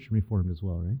grew up Christian Reformed as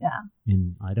well, right? Yeah.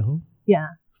 In Idaho? Yeah.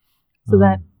 So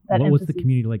that what was the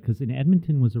community like? Because in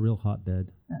Edmonton was a real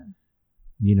hotbed.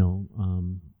 Yeah.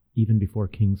 Even before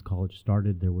King's College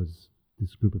started, there was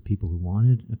this group of people who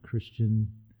wanted a Christian,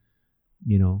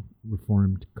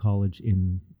 Reformed college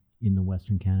in in the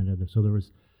Western Canada. So there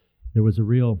was a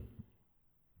real,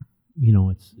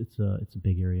 it's a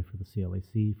big area for the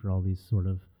CLAC, for all these sort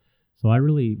of. So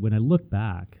when I look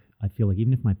back, I feel like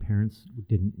even if my parents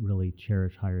didn't really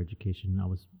cherish higher education, I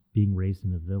was being raised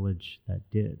in a village that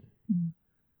did. Mm-hmm.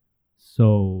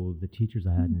 So the teachers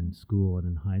I had in school and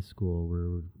in high school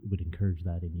would encourage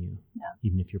that in you,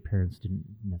 even if your parents didn't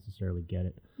necessarily get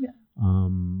it. Yeah.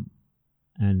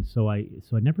 And so I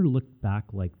never looked back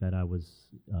like that. I was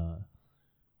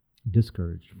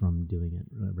discouraged from doing it.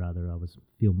 Rather,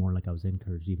 feel more like I was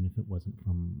encouraged, even if it wasn't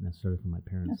necessarily from my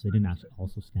parents. That's they didn't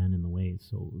also stand in the way,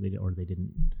 so they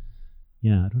didn't.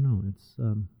 Yeah, I don't know. It's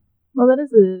well, that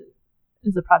is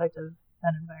a product of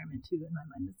that environment too. In my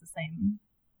mind, it's the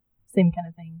same kind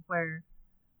of thing where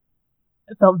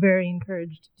I felt very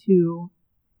encouraged to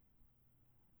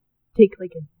take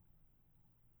like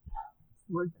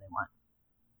word that I want,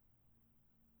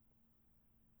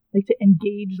 like to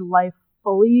engage life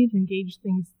fully, to engage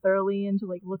things thoroughly, and to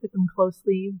like look at them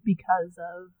closely because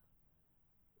of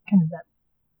kind of that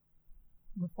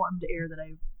reformed air that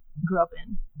I grew up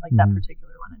in, like that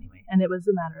particular one anyway. And it was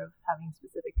a matter of having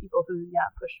specific people who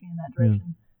pushed me in that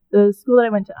direction. The school that I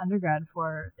went to undergrad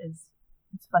for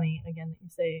it's funny again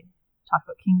that you talk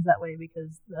about Kings that way,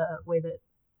 because the way that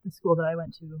the school that I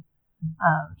went to,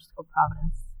 which is called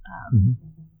Providence,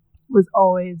 was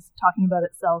always talking about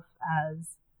itself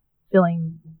as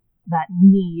filling that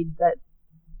need that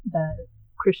the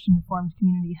Christian Reformed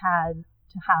community had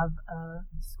to have a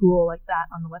school like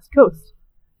that on the West Coast.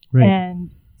 Right.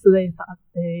 And so they thought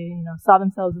they saw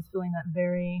themselves as filling that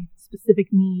very specific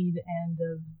need and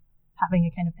of having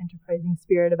a kind of enterprising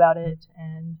spirit about it,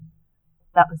 and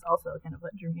that was also kind of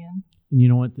what drew me in. And you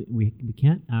know what? We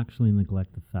can't actually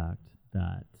neglect the fact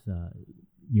that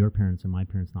your parents and my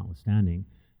parents notwithstanding,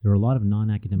 there were a lot of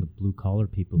non-academic blue-collar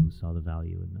people who saw the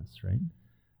value in this, right?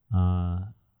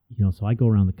 So I go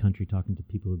around the country talking to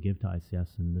people who give to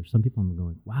ICS, and there's some people I'm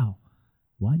going, wow,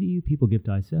 why do you people give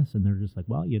to ICS? And they're just like,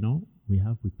 well,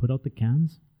 we put out the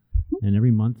cans, and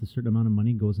every month a certain amount of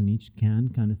money goes in each can,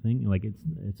 kind of thing. Like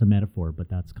it's a metaphor, but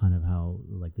that's kind of how,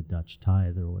 like, the Dutch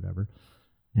tithe or whatever.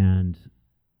 And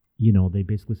they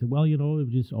basically say, well, we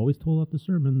just always told out the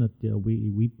sermon that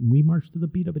we march to the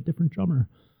beat of a different drummer,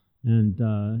 and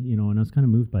and I was kind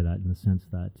of moved by that in the sense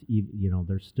that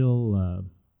there's still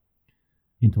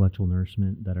intellectual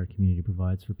nourishment that our community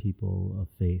provides for people of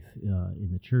faith in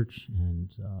the church and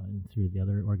through the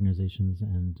other organizations,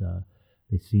 and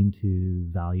they seem to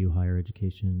value higher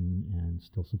education and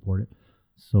still support it.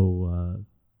 So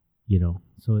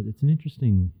so it's an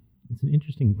interesting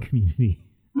community.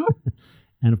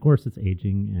 And of course it's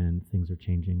aging and things are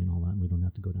changing and all that, and we don't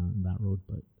have to go down that road,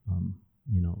 but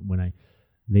when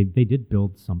they did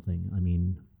build something. I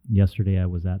mean, yesterday I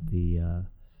was at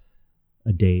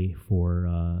a day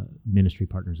for ministry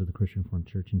partners of the Christian Reformed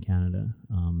Church in Canada.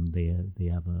 They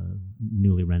have a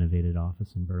newly renovated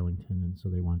office in Burlington, and so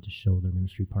they wanted to show their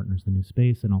ministry partners the new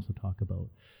space and also talk about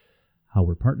how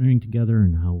we're partnering together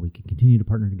and how we can continue to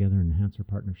partner together and enhance our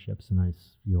partnerships. And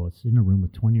it's in a room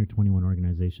with 20 or 21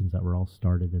 organizations that were all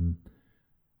started in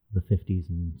the 50s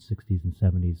and 60s and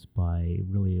 70s by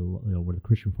really, where the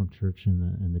Christian Reformed Church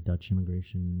and the Dutch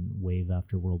immigration wave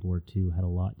after World War II had a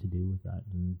lot to do with that.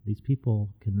 And these people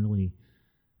can really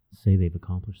say they've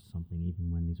accomplished something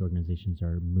even when these organizations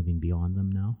are moving beyond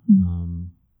them now.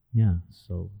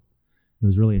 So it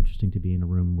was really interesting to be in a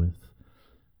room with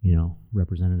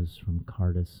representatives from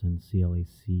Cardus and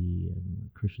CLAC and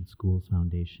Christian Schools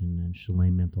Foundation and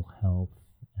Shalem Mental Health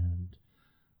and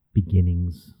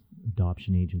Beginnings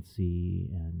Adoption Agency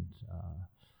and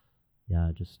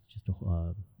just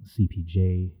a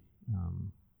CPJ.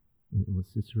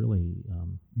 It's really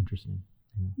interesting.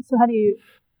 So how do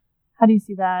you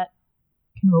see that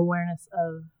kind of awareness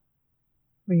of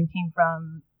where you came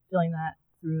from, feeling that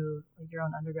through like your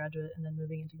own undergraduate and then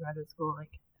moving into graduate school?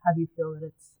 Like, how do you feel that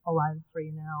it's alive for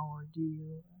you now, or do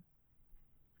you?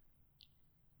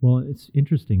 Well, it's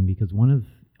interesting because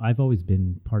I've always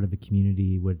been part of a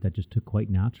community that just took quite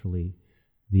naturally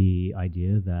the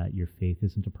idea that your faith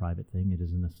isn't a private thing. It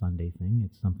isn't a Sunday thing.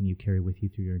 It's something you carry with you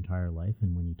through your entire life.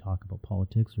 And when you talk about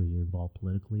politics or you're involved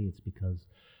politically, it's because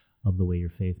of the way your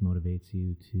faith motivates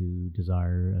you to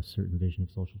desire a certain vision of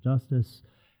social justice.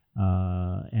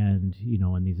 And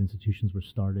these institutions were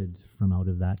started from out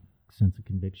of that sense of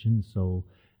conviction. So,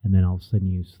 and then all of a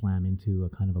sudden you slam into a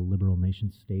kind of a liberal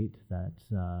nation state that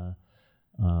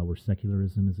where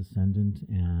secularism is ascendant,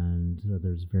 and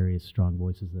there's various strong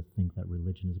voices that think that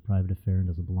religion is a private affair and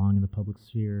doesn't belong in the public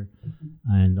sphere.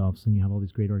 And all of a sudden you have all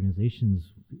these great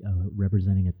organizations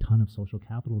representing a ton of social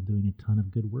capital, doing a ton of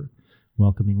good work.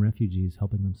 welcoming refugees,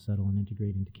 helping them settle and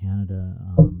integrate into Canada,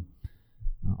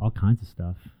 all kinds of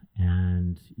stuff.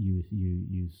 And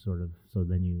you sort of, so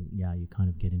then you kind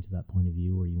of get into that point of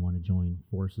view where you want to join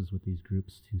forces with these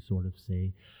groups to sort of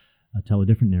say, tell a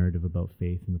different narrative about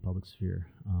faith in the public sphere,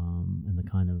 and the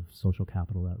kind of social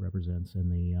capital that represents,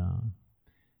 and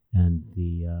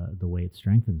the way it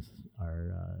strengthens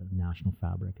our national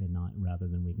fabric, and not rather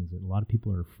than weakens it. A lot of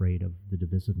people are afraid of the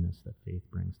divisiveness that faith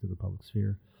brings to the public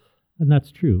sphere, and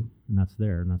that's true, and that's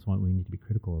there, and that's why we need to be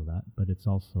critical of that. But it's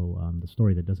also the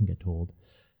story that doesn't get told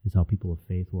is how people of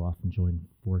faith will often join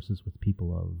forces with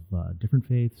people of different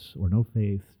faiths or no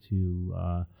faith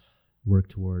to work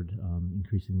toward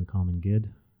increasing the common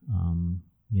good.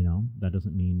 That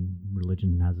doesn't mean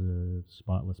religion has a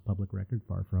spotless public record.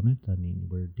 Far from it. I mean,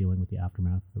 we're dealing with the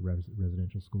aftermath of the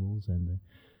residential schools and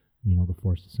the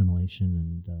forced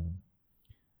assimilation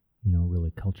and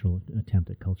really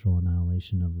attempt at cultural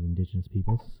annihilation of the Indigenous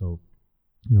peoples. So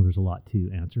there's a lot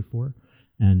to answer for,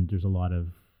 and there's a lot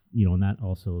of and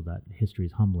that history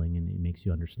is humbling, and it makes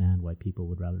you understand why people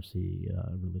would rather see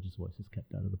religious voices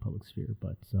kept out of the public sphere.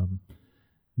 But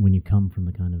when you come from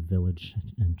the kind of village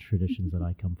and traditions that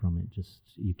I come from,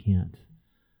 you can't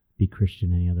be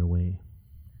Christian any other way.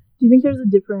 Do you think there's a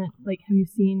different, have you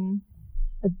seen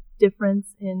a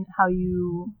difference in how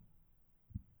you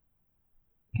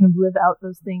kind of live out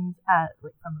those things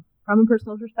from a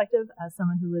personal perspective as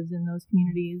someone who lives in those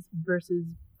communities versus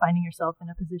finding yourself in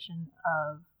a position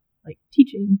of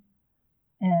teaching?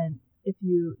 And do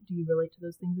you relate to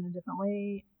those things in a different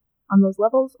way on those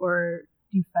levels, or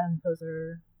do you find those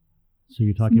are So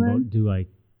you're talking similar? about, do I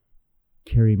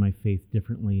carry my faith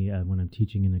differently when I'm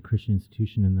teaching in a Christian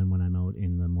institution and then when I'm out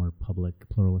in the more public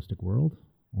pluralistic world?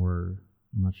 Or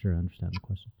I'm not sure I understand the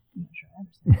question. I'm not sure I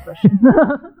understand the question.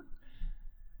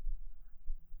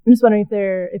 I'm just wondering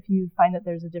if you find that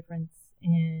there's a difference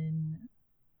in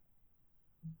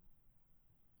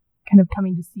kind of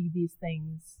coming to see these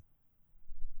things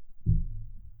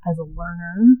as a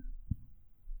learner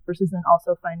versus then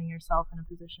also finding yourself in a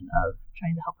position of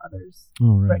trying to help others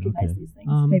recognize these things.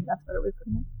 Maybe that's a better way of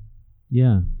putting it.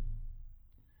 Yeah.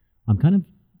 I'm kind of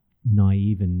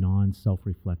naive and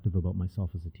non-self-reflective about myself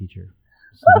as a teacher.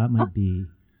 So that might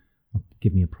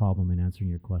give me a problem in answering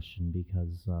your question,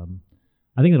 because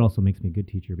I think it also makes me a good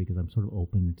teacher because I'm sort of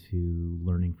open to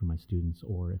learning from my students,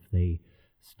 or if they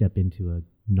step into a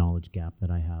knowledge gap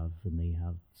that I have and they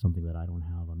have something that I don't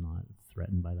have, I'm not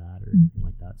threatened by that or anything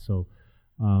like that. So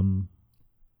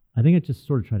I think I just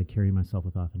sort of try to carry myself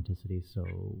with authenticity. So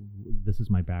this is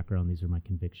my background. These are my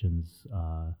convictions.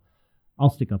 I'll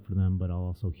stick up for them, but I'll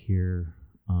also hear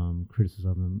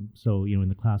criticism of them. So, in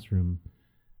the classroom,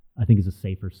 I think is a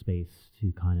safer space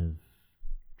to kind of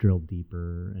drill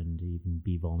deeper and even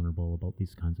be vulnerable about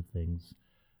these kinds of things.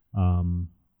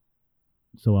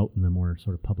 So out in the more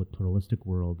sort of public pluralistic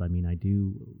world, I mean, I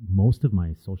do most of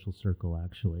my social circle,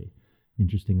 actually,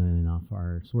 interestingly enough,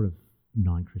 are sort of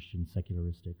non-Christian,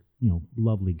 secularistic,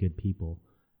 lovely, good people.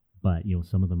 But,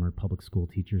 some of them are public school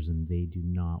teachers and they do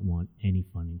not want any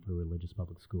funding for religious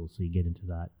public schools. So you get into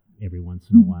that every once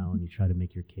in a while and you try to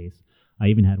make your case. I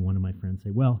even had one of my friends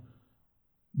say, well,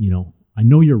 I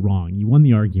know you're wrong. You won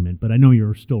the argument, but I know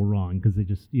you're still wrong because they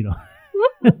just,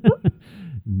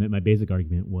 My basic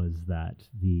argument was that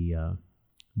the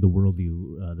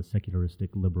worldview, the secularistic,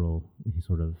 liberal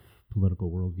sort of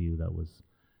political worldview that was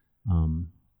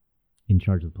in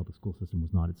charge of the public school system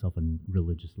was not itself a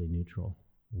religiously neutral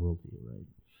worldview, right?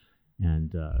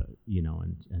 And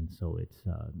and so it's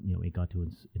it got to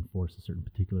enforce a certain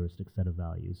particularistic set of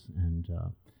values,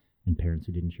 and parents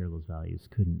who didn't share those values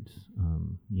couldn't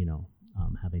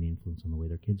have any influence on the way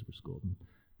their kids were schooled. And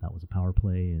that was a power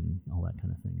play and all that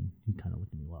kind of thing. And he kind of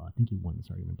looked at me, well, I think you won this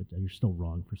argument, but you're still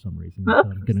wrong for some reason. So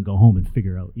I'm going to go home and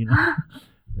figure out,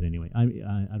 But anyway, I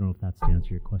don't know if that's to answer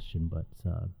your question, but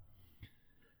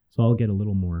so I'll get a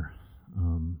little more,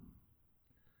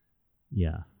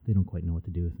 they don't quite know what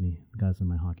to do with me. The guys on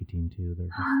my hockey team too, they're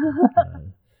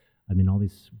just I'm in all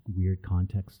these weird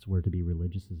contexts where to be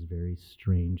religious is a very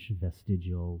strange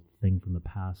vestigial thing from the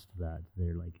past that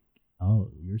they're like, oh,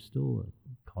 you're still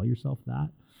call yourself that?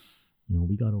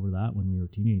 We got over that when we were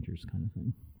teenagers, kind of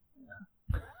thing.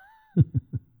 Yeah.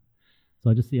 So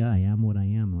I just, I am what I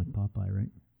am, like Popeye,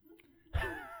 right?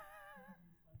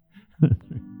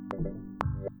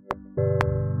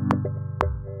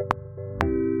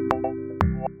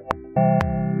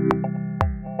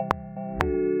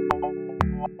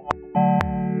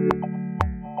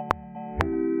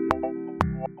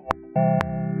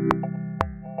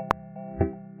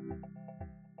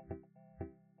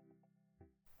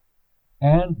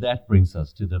 And that brings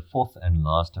us to the fourth and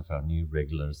last of our new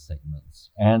regular segments.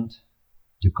 And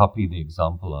to copy the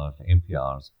example of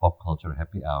NPR's Pop Culture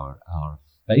Happy Hour, our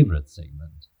favorite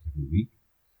segment every week,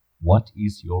 what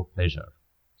is your pleasure?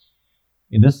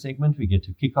 In this segment, we get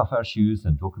to kick off our shoes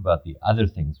and talk about the other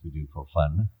things we do for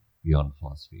fun beyond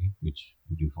philosophy, which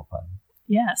we do for fun.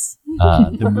 Yes.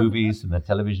 The movies and the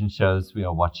television shows we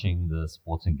are watching, the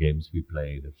sports and games we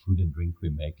play, the food and drink we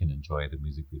make and enjoy, the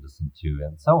music we listen to,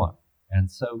 and so on. And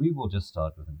so we will just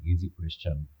start with an easy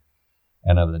question.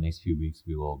 And over the next few weeks,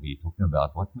 we will be talking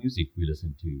about what music we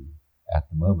listen to at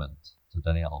the moment. So,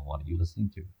 Danielle, what are you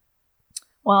listening to?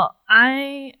 Well,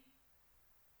 I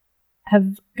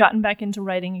have gotten back into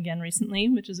writing again recently,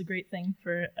 which is a great thing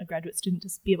for a graduate student to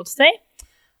be able to say.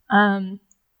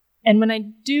 And when I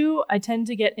do, I tend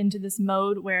to get into this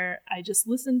mode where I just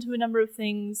listen to a number of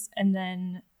things and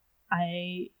then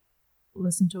I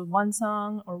listen to one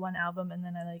song or one album and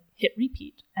then I hit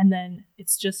repeat. And then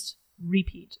it's just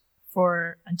repeat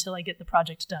until I get the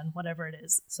project done, whatever it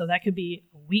is. So that could be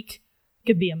a week,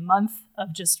 could be a month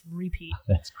of just repeat.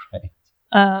 That's great.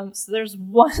 So there's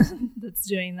one that's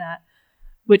doing that,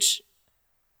 which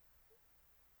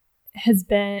has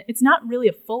been, it's not really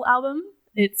a full album.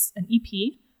 It's an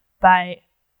EP by,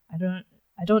 I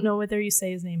don't know whether you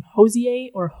say his name Hozier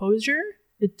or Hozier.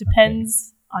 It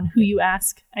depends on who you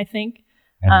ask, I think.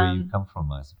 And where you come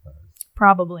from, I suppose.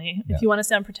 Probably. Yeah. If you want to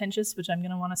sound pretentious, which I'm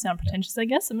going to want to sound pretentious, I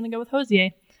guess, I'm going to go with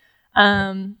Hozier.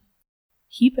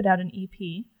 He put out an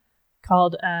EP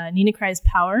called Nina Cries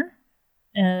Power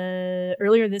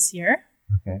earlier this year.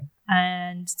 Okay.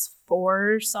 And it's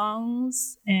 4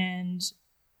 songs. And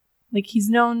he's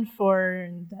known for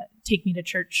that Take Me to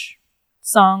Church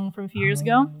song from a few years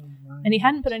ago. Right. And he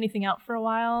hadn't put anything out for a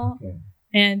while. Okay.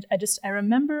 And I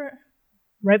remember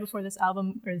right before this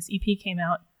album or this EP came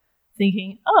out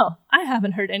thinking, oh, I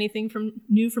haven't heard anything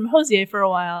new from Hozier for a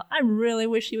while. I really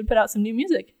wish he would put out some new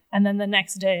music. And then the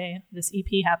next day, this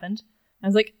EP happened. I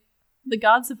was like, the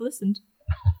gods have listened.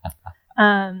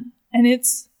 And it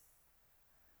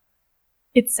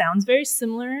sounds very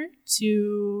similar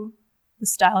to the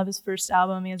style of his first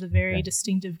album. He has a very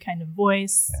distinctive kind of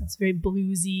voice. Yeah. It's very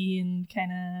bluesy and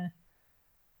kind of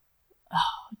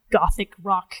gothic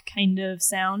rock kind of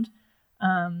sound.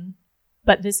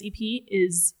 But this EP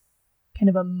is kind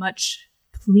of a much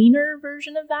cleaner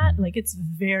version of that. It's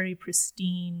very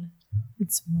pristine.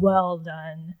 It's well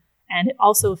done. And it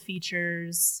also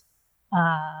features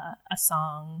a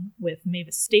song with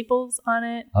Mavis Staples on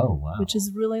it. Oh, wow. Which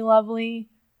is really lovely.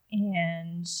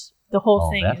 And the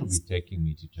whole thing that'll be taking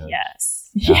me to church.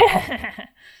 Yes. Yeah.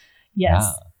 Yeah.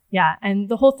 Yes. Yeah. And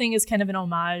the whole thing is kind of an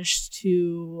homage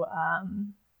to,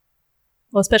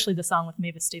 especially the song with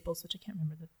Mavis Staples, which I can't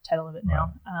remember the title of it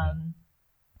now.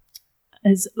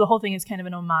 The whole thing is kind of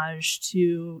an homage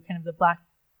to kind of the Black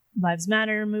Lives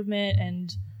Matter movement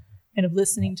and kind of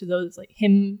listening to those,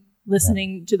 him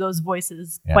listening to those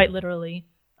voices quite literally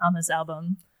on this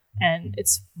album. And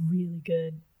it's really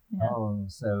good. Yeah. Oh,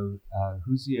 so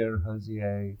Hozier.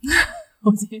 Hozier,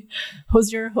 Hozier.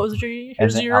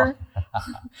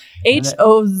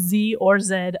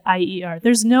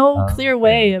 There's no clear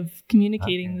way of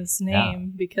communicating this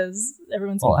name because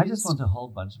everyone's confused. I just want a whole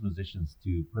bunch of musicians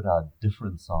to put out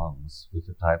different songs with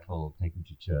the title Take Me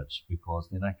to Church, because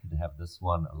then I could have this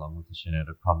one along with the Sinead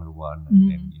O'Connor one and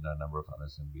then a number of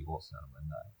others and be awesome and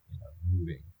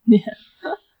moving. Yeah.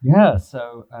 Yeah,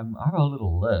 so I have a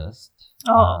little list.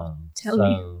 Tell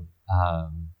me.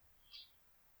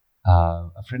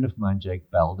 A friend of mine, Jake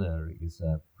Balder, is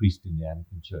a priest in the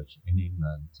Anglican Church in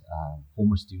England,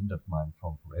 former student of mine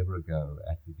from forever ago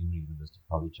at Redeemer University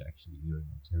College, actually here in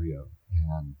Ontario.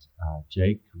 And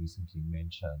Jake recently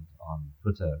mentioned on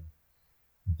Twitter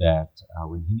that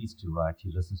when he needs to write,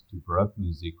 he listens to Baroque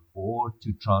music or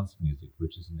to trance music,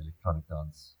 which is an electronic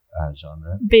dance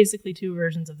genre. Basically 2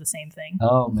 versions of the same thing.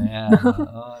 Oh, man.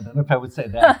 I don't know if I would say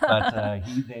that, but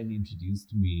he then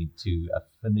introduced me to a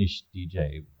Finnish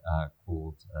DJ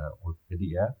called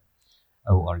Orkidea,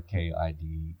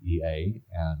 Orkidea,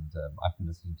 and I've been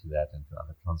listening to that and to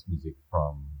other trance music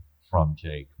from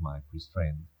Jake, my priest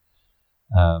friend.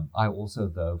 I also,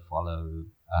 though, follow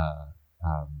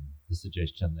the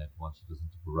suggestion that one should listen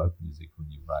to Baroque music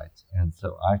when you write. And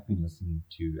so I've been listening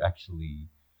to actually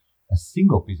a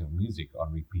single piece of music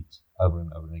on repeat over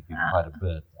and over again quite a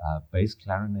bit. Bass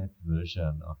clarinet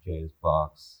version of J.S.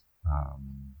 Bach's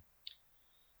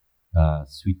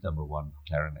Suite No. 1 for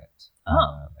clarinet.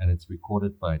 And it's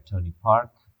recorded by Tony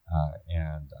Park,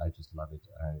 and I just love it.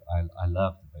 I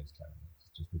love the bass clarinet. It's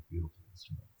just a beautiful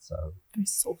instrument. So very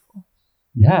soulful.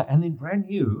 Yeah, and then brand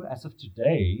new, as of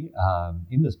today,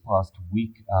 in this past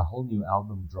week, a whole new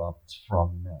album dropped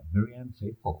from Marianne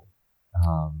Faithfull.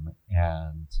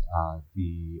 And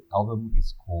the album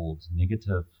is called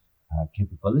Negative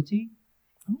Capability.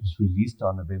 It was released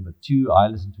on November 2. I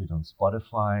listened to it on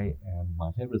Spotify, and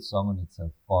my favorite song on it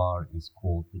so far is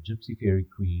called The Gypsy Fairy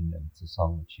Queen, and it's a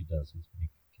song that she does with Nick.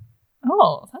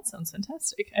 Oh, that sounds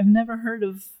fantastic. I've never heard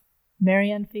of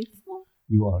Marianne Faithfull.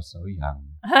 You are so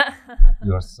young.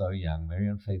 You are so young.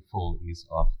 Marianne Faithfull is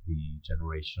of the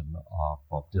generation of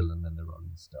Bob Dylan and the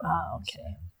Rolling Stones. Ah,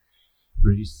 okay.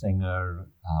 British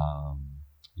singer,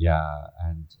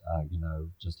 and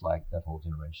just like that whole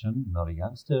generation, not a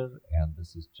youngster, and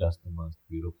this is just the most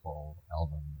beautiful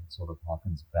album. It sort of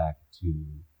harkens back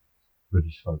to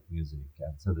British folk music,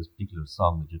 and so this particular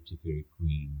song, The Gypsy Fairy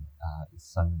Queen, is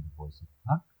sung in the voice of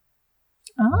Puck.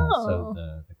 Oh. So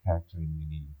the character in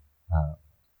many,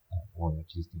 or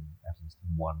at least in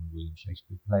one William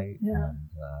Shakespeare play, and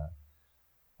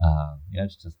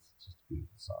it's just a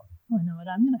beautiful song. Well, I know what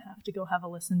I'm going to have to go have a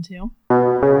listen to.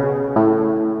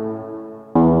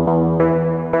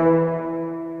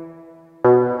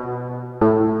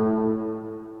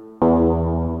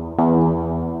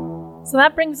 So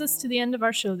that brings us to the end of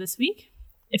our show this week.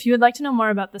 If you would like to know more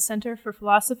about the Center for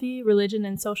Philosophy, Religion,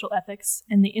 and Social Ethics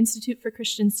and the Institute for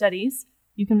Christian Studies,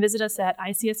 you can visit us at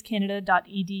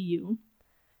icscanada.edu.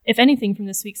 If anything from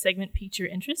this week's segment piqued your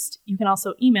interest, you can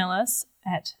also email us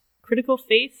at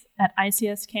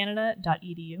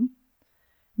criticalfaith@icscanada.edu. And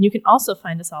you can also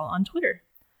find us all on Twitter.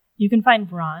 You can find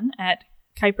Ron at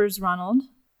KuipersRonald.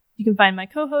 You can find my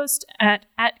co-host at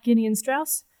Gideon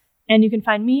Strauss. And you can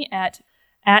find me at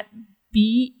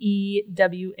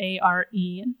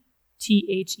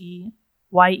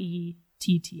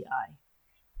BewareTheTTI.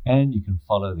 And you can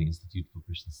follow the Institute for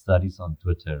Christian Studies on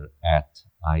Twitter at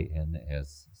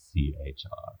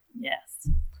INSCHR. Yes.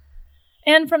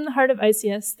 And from the heart of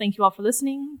ICS, thank you all for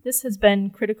listening. This has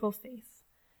been Critical Faith.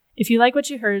 If you like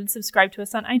what you heard, subscribe to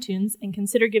us on iTunes and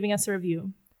consider giving us a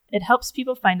review. It helps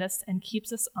people find us and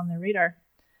keeps us on their radar.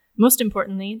 Most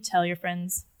importantly, tell your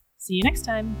friends. See you next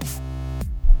time.